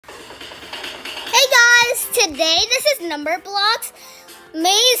guys, today this is Numberblocks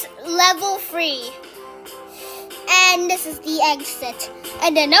Maze level 3. And this is the exit.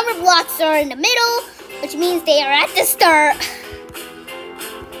 And the number blocks are in the middle, which means they are at the start.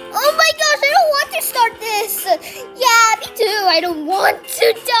 Oh my gosh, I don't want to start this. Yeah, me too. I don't want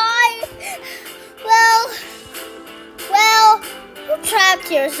to die. Well, we're trapped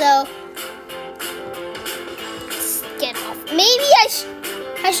here, so let's get off. Maybe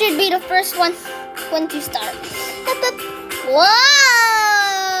I should be the first one to start. Whoa!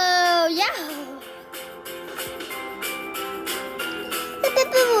 Yeah.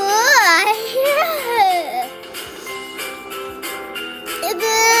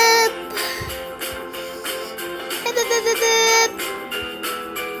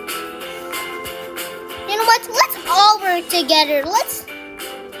 You know what? Let's all work together. Let's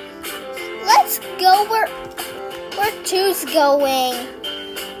go where two's going.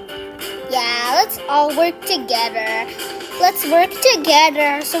 Yeah, let's all work together. Let's work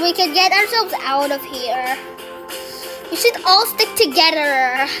together so we can get ourselves out of here. We should all stick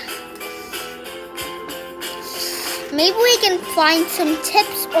together. Maybe we can find some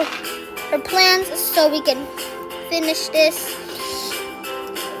tips or plans so we can finish this.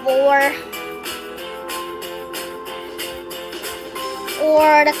 Or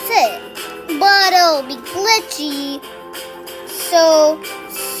that's it. But it'll be glitchy.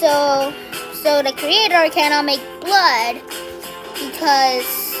 So the creator cannot make blood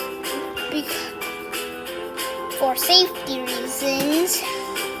because for safety reasons.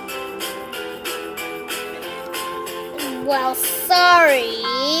 Well, sorry.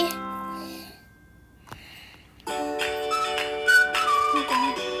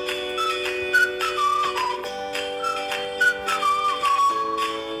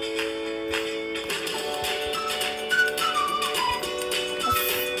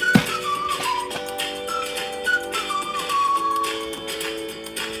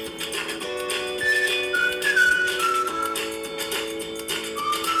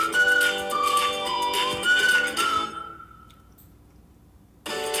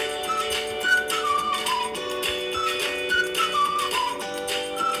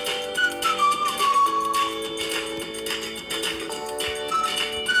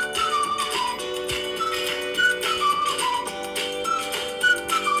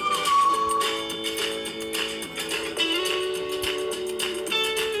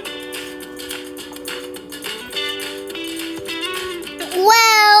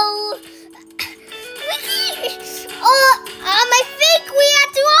 I think we had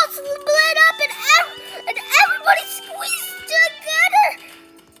to all split up and everybody squeezed together.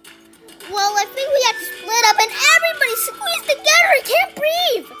 Well, I think we had to split up and everybody squeezed together. I can't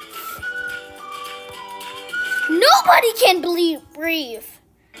breathe. Nobody can breathe.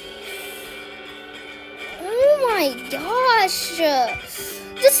 Oh my gosh.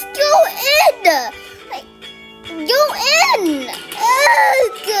 Just go in. Go in.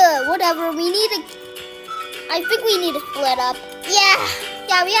 Ugh. Whatever, I think we need to split up.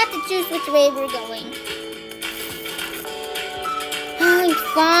 Yeah, we have to choose which way we're going.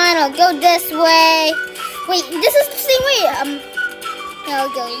 Fine, I'll go this way. Wait, this is the same way. I'll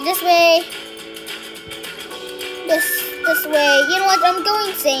go this way. This way. You know what? I'm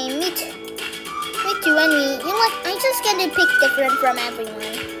going same. Me too. And me. You know what? I'm just gonna pick different from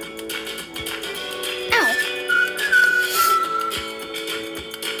everyone. Ow.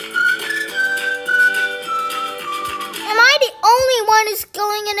 Only one is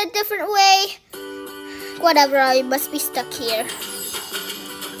going in a different way. Whatever, I must be stuck here.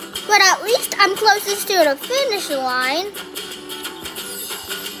 But at least I'm closest to the finish line.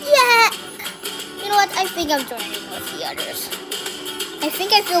 Yeah. You know what? I think I'm joining with the others. I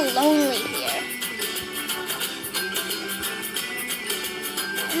think I feel lonely here.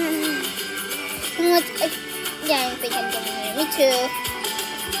 You know what? I think I'm joining here. Me too.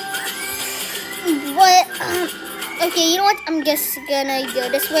 But, okay, you know what? I'm just gonna go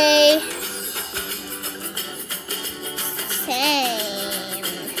this way.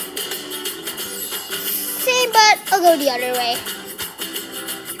 Same, but I'll go the other way.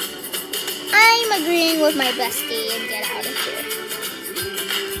 I'm agreeing with my bestie and get out of here.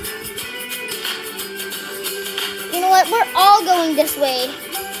 You know what? We're all going this way.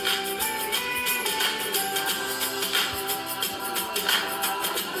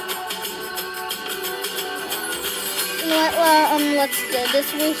 Well, let's go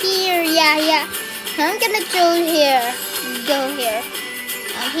this way here. Yeah. I'm gonna go here.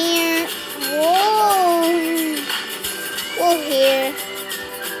 I'm here. Whoa, here.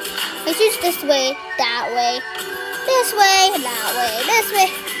 I choose this way, that way, this way, that way, this way.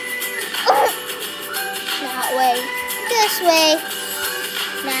 Oh. way, this way,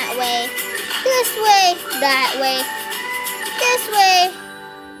 that way, this way, that way, this way,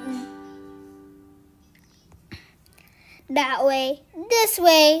 that way, this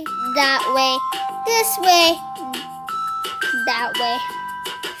way, that way, this way, that way,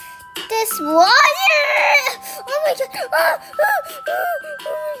 this way. Oh my god!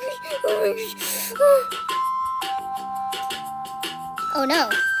 Oh my gosh! Oh no!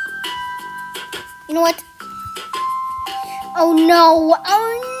 You know what? Oh no!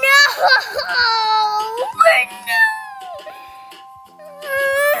 Oh no! Oh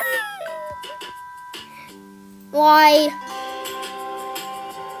no! Why?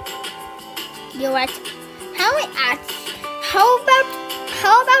 You're right. How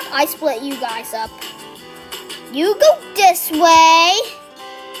about I split you guys up? You go this way.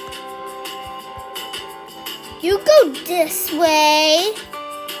 You go this way.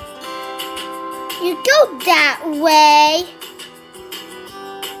 You go that way.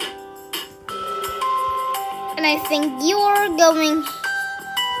 And I think you're going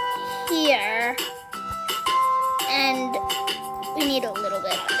here. And we need a little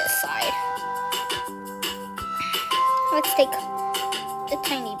bit on this side. Let's take a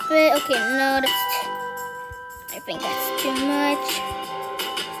tiny bit. Okay, no, I think that's too much.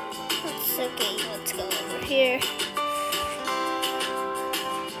 That's okay, let's go over here.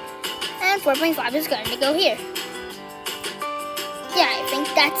 And 4.5 is going to go here. Yeah, I think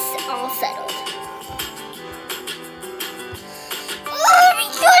that's all settled. Oh my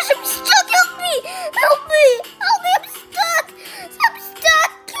gosh, I'm stuck! Help me! Help me! Help me! I'm stuck! I'm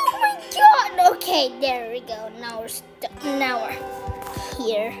stuck! Oh my god! Okay, there we go. Now we're stuck. Now we're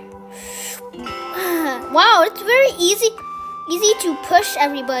here. Wow, it's very easy to push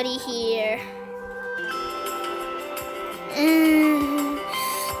everybody here.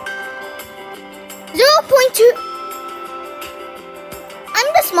 0.2.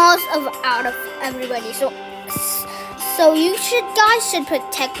 I'm the smallest out of everybody, so you guys should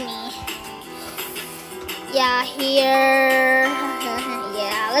protect me. Yeah, here.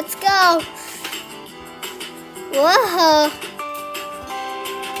 Yeah, let's go. Whoa.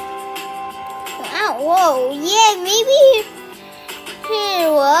 Wow, whoa, yeah, maybe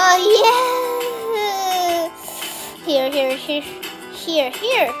here, whoa, yeah.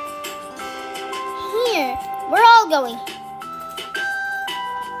 Here. We're all going.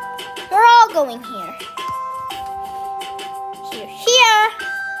 We're all going here. Here.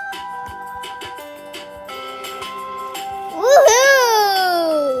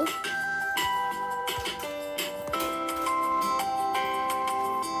 Woohoo!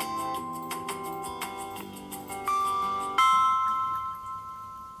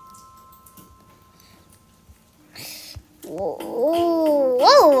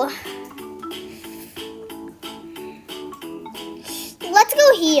 Whoa. Let's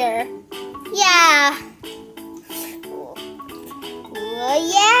go here. Yeah.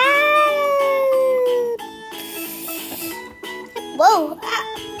 Yeah. Whoa.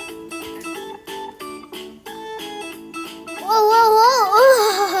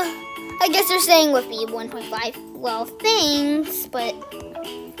 Whoa. I guess you're staying with me 1.5. Well, thanks, but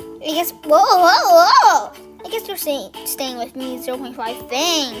I guess, whoa. I guess you're staying with me 0.5.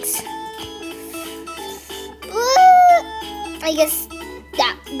 Thanks. I guess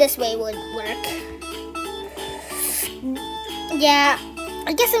this way would work. Yeah,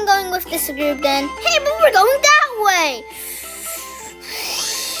 I guess I'm going with this group then. Hey, but we're going that way.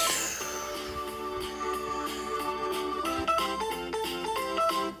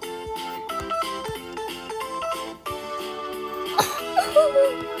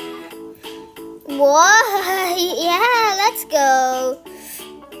 What? Yeah, let's go.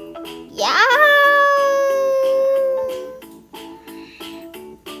 Yeah.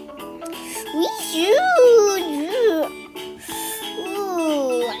 We shoot.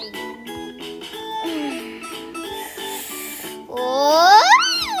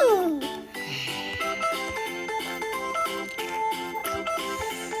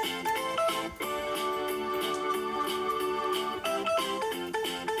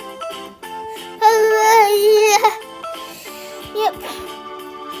 Yep.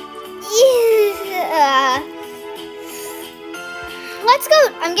 Yeah. Let's go.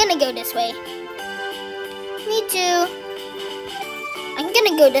 I'm gonna go this way. Me too. I'm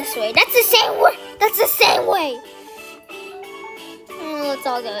gonna go this way. That's the same way. That's the same way. Let's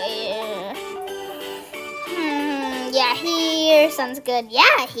all go here. Yeah, here sounds good.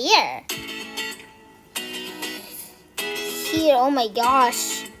 Yeah, here. Here. Oh my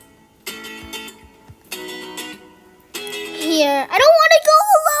gosh. Here. I don't want to go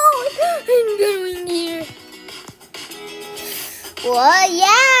alone. I'm going here. What?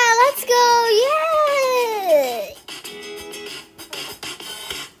 Yeah, let's go. Yay!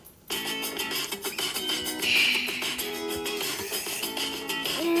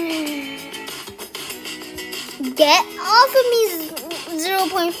 Get off of me,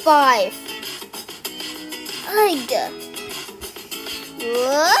 0.5.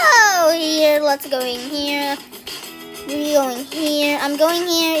 Whoa, here, let's go in here. We're going here. I'm going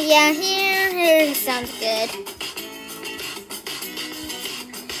here. Yeah, here sounds good.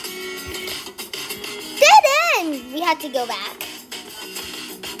 Dead end! We had to go back.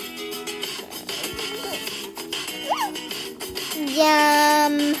 Yeah,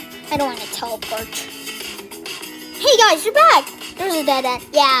 I don't want to teleport. Hey guys, you're back! There's a dead end.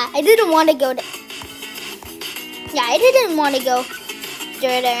 Yeah, I didn't want to go there. Yeah, I didn't want to go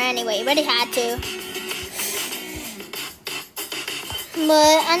there anyway, but I had to.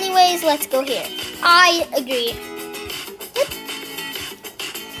 But anyways, let's go here. I agree.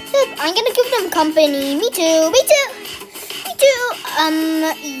 Yep, I'm gonna give them company. Me too, me too, me too.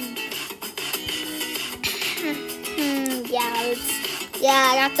 Yeah,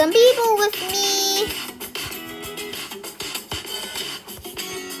 I got some people with me.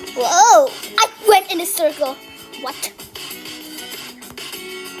 Whoa, I went in a circle. What?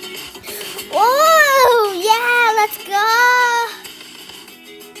 Whoa, yeah, let's go.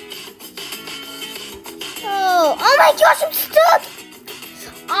 Oh my gosh, I'm stuck.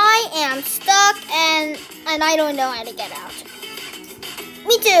 I am stuck and I don't know how to get out.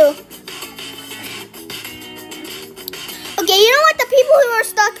 Me too. Okay, you know what? The people who are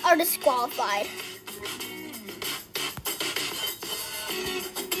stuck are disqualified.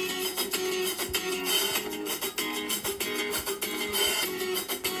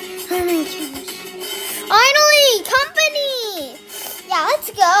 Oh my gosh. Finally, company. Yeah, let's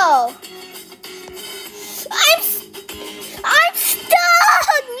go. I'm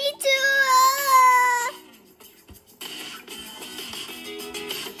stuck. Me too.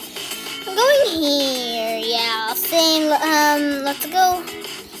 I'm going here. Yeah, same. Let's go.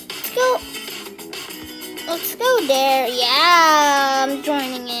 Let's go there. Yeah, I'm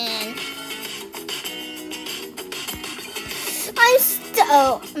joining in.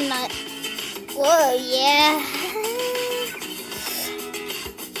 Oh, I'm not. Whoa, yeah.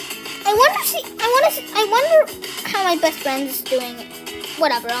 I wonder how my best friend is doing it.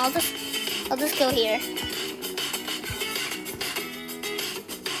 Whatever, I'll just go here.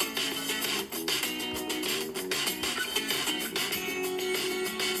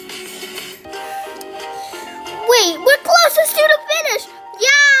 Wait, we're closest to the finish.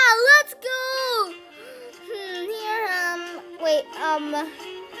 Yeah, let's go. Wait, I made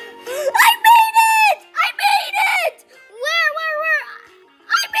it! Where?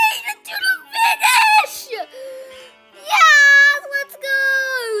 I made it to the finish! Yes, let's go!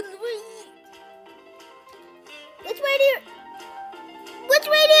 Which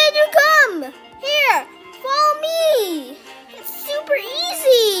way did you come? Here, follow me. It's super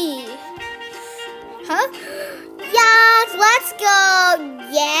easy. Huh? Yes, let's go.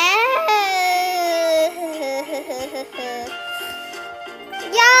 Yeah.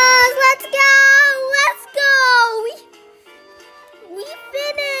 Yes, let's go! We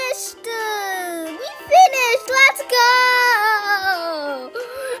finished! Let's go!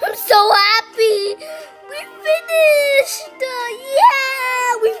 I'm so happy! We finished!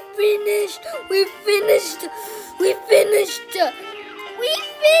 Yeah! We finished!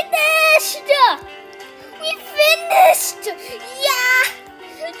 Yeah!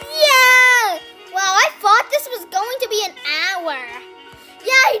 Wow, I thought this was going to be an hour.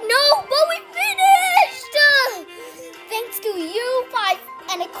 Yeah, I know, but we finished! Thanks to you,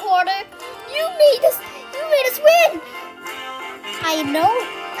 5.25. You made us win! I know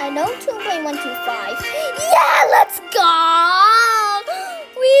 2.125. Yeah, let's go!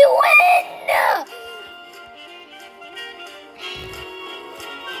 We win!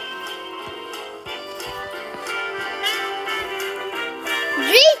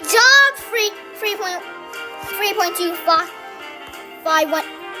 Great job, 3.25.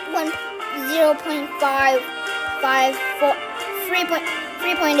 0.5,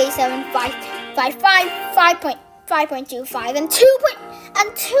 3.87, 5.25, and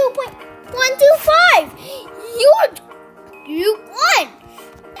 2.125. You won.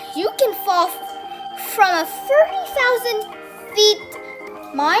 You can fall from a 30,000 feet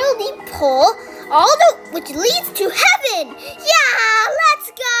mile deep pole, which leads to heaven. Yeah,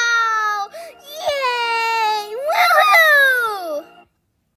 let's go.